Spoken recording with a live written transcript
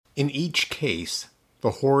In each case,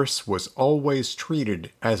 the horse was always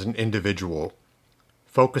treated as an individual,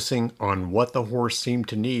 focusing on what the horse seemed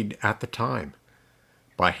to need at the time.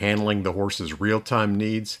 By handling the horse's real-time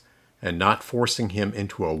needs and not forcing him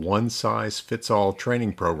into a one-size-fits-all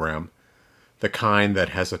training program, the kind that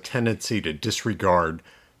has a tendency to disregard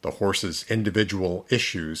the horse's individual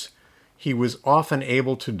issues, he was often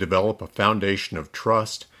able to develop a foundation of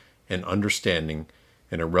trust and understanding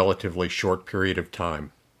in a relatively short period of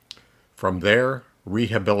time. From there,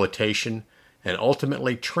 rehabilitation and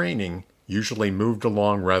ultimately training usually moved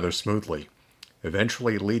along rather smoothly,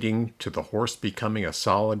 eventually leading to the horse becoming a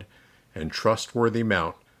solid and trustworthy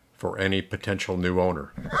mount for any potential new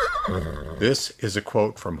owner. This is a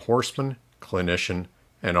quote from horseman, clinician,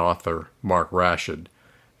 and author Mark Rashid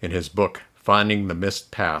in his book Finding the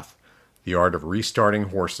Missed Path, The Art of Restarting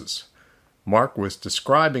Horses. Mark was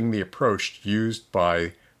describing the approach used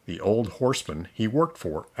by the old horseman he worked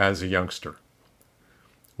for as a youngster.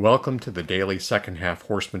 Welcome to the Daily Second Half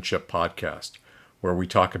Horsemanship podcast, where we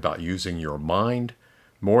talk about using your mind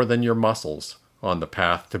more than your muscles on the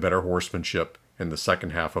path to better horsemanship in the second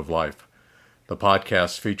half of life. The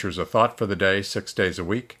podcast features a thought for the day 6 days a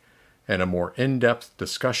week and a more in-depth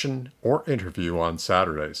discussion or interview on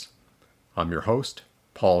Saturdays. I'm your host,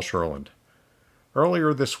 Paul Sherland.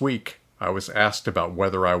 Earlier this week, I was asked about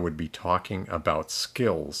whether I would be talking about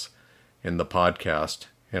skills in the podcast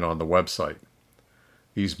and on the website.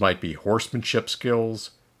 These might be horsemanship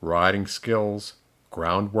skills, riding skills,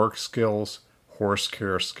 groundwork skills, horse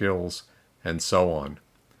care skills, and so on.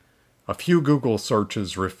 A few Google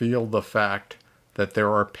searches reveal the fact that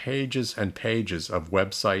there are pages and pages of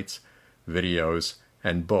websites, videos,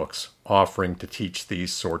 and books offering to teach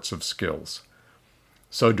these sorts of skills.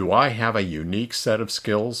 So do I have a unique set of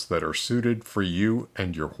skills that are suited for you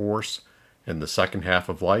and your horse in the second half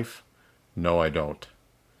of life? No, I don't.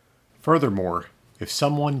 Furthermore, if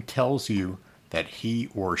someone tells you that he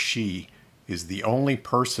or she is the only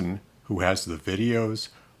person who has the videos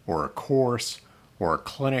or a course or a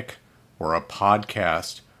clinic or a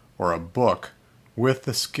podcast or a book with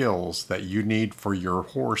the skills that you need for your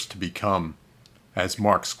horse to become, as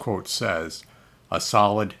Mark's quote says, a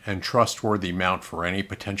solid and trustworthy mount for any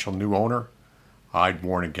potential new owner, I'd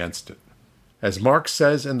warn against it. As Mark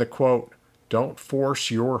says in the quote, don't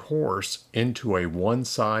force your horse into a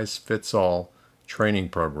one-size-fits-all training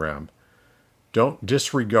program. Don't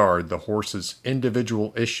disregard the horse's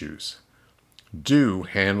individual issues. Do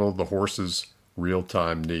handle the horse's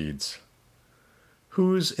real-time needs.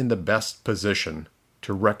 Who's in the best position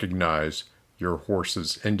to recognize your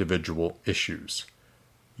horse's individual issues?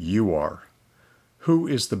 You are. Who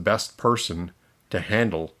is the best person to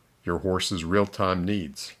handle your horse's real-time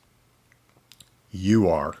needs? You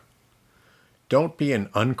are. Don't be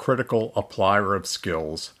an uncritical applier of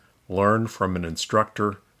skills learned from an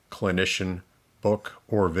instructor, clinician, book,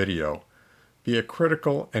 or video. Be a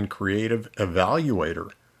critical and creative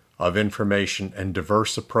evaluator of information and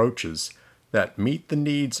diverse approaches that meet the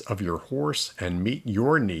needs of your horse and meet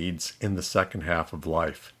your needs in the second half of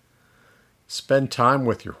life. Spend time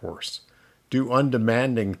with your horse. Do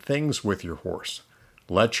undemanding things with your horse.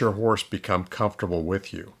 Let your horse become comfortable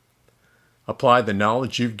with you. Apply the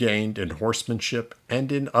knowledge you've gained in horsemanship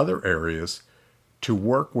and in other areas to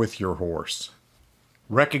work with your horse.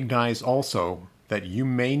 Recognize also that you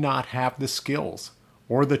may not have the skills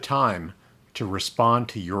or the time to respond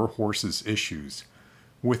to your horse's issues.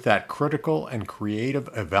 With that critical and creative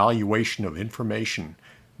evaluation of information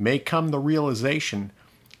may come the realization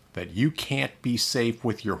that you can't be safe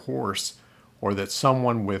with your horse or that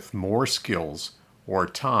someone with more skills or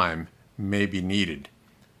time may be needed.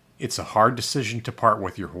 It's a hard decision to part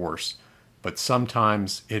with your horse, but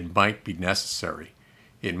sometimes it might be necessary.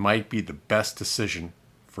 It might be the best decision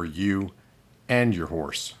for you and your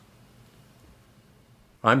horse.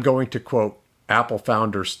 I'm going to quote Apple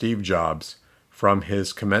founder Steve Jobs from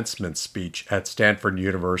his commencement speech at Stanford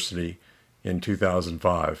University in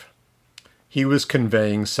 2005. He was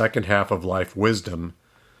conveying second half of life wisdom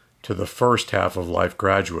to the first half of life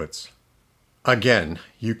graduates. Again,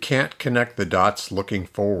 you can't connect the dots looking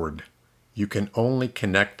forward. You can only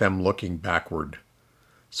connect them looking backward.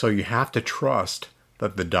 So you have to trust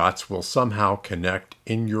that the dots will somehow connect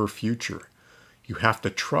in your future. You have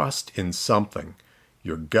to trust in something,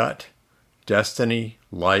 your gut, destiny,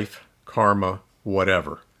 life, karma,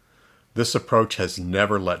 whatever. This approach has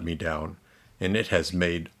never let me down, and it has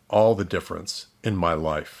made all the difference in my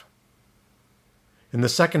life. In the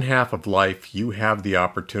second half of life, you have the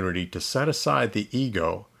opportunity to set aside the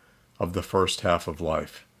ego of the first half of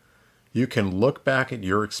life. You can look back at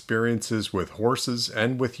your experiences with horses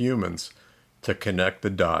and with humans to connect the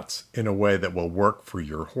dots in a way that will work for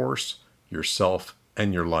your horse, yourself,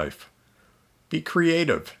 and your life. Be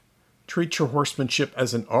creative. Treat your horsemanship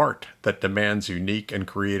as an art that demands unique and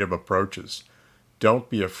creative approaches. Don't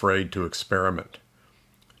be afraid to experiment.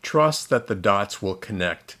 Trust that the dots will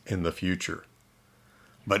connect in the future.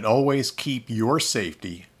 But always keep your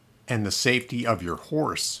safety and the safety of your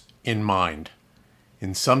horse in mind.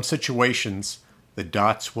 In some situations, the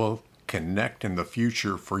dots will connect in the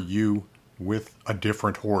future for you with a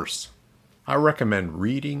different horse. I recommend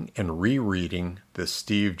reading and rereading the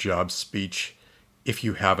Steve Jobs speech if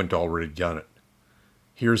you haven't already done it.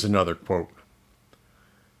 Here's another quote.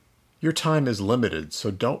 Your time is limited, so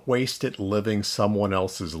don't waste it living someone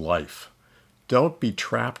else's life. Don't be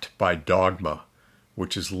trapped by dogma,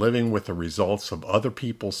 which is living with the results of other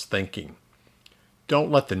people's thinking.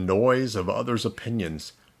 Don't let the noise of others'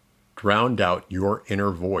 opinions drown out your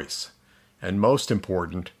inner voice. And most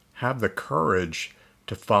important, have the courage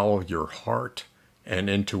to follow your heart and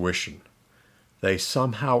intuition. They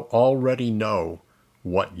somehow already know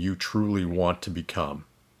what you truly want to become.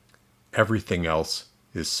 Everything else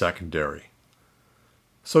is secondary.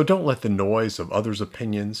 So don't let the noise of others'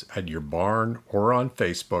 opinions at your barn or on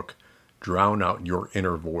Facebook drown out your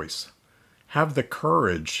inner voice. Have the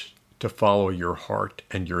courage to follow your heart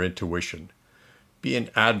and your intuition. Be an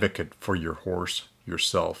advocate for your horse,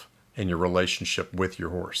 yourself, and your relationship with your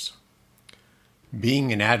horse.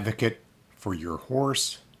 Being an advocate for your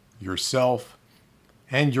horse, yourself,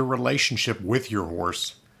 and your relationship with your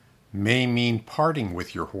horse may mean parting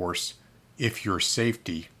with your horse if your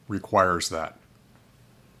safety requires that.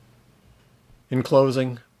 In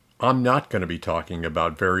closing, I'm not going to be talking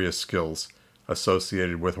about various skills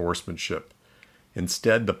associated with horsemanship.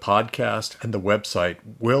 Instead, the podcast and the website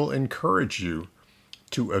will encourage you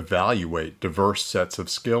to evaluate diverse sets of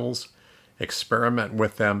skills, experiment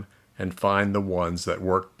with them, and find the ones that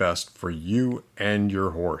work best for you and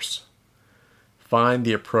your horse. Find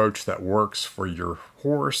the approach that works for your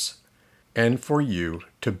horse and for you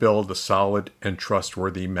to build a solid and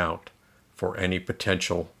trustworthy mount for any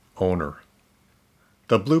potential owner.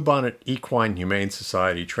 The Bluebonnet Equine Humane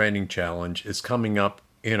Society Training Challenge is coming up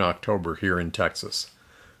in October here in Texas.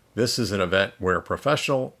 This is an event where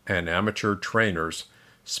professional and amateur trainers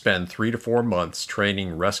spend 3 to 4 months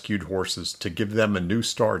training rescued horses to give them a new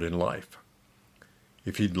start in life.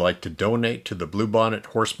 If you'd like to donate to the Bluebonnet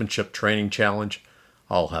Horsemanship Training Challenge,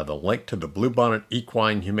 I'll have a link to the Bluebonnet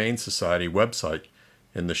Equine Humane Society website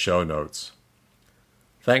in the show notes.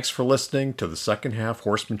 Thanks for listening to the Second Half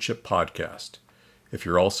Horsemanship Podcast. If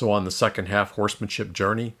you're also on the Second Half Horsemanship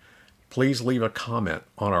journey, please leave a comment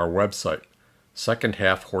on our website,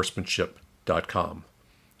 secondhalfhorsemanship.com.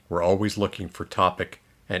 We're always looking for topic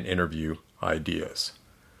and interview ideas.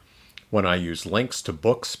 When I use links to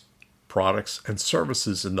books, products, and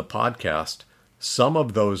services in the podcast, some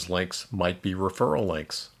of those links might be referral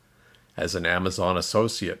links. As an Amazon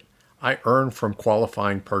associate, I earn from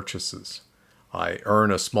qualifying purchases. I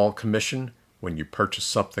earn a small commission when you purchase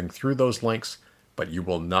something through those links, but you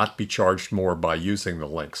will not be charged more by using the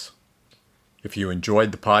links. If you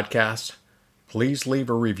enjoyed the podcast, please leave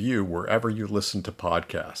a review wherever you listen to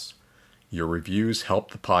podcasts. Your reviews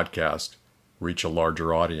help the podcast reach a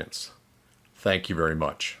larger audience. Thank you very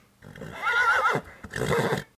much.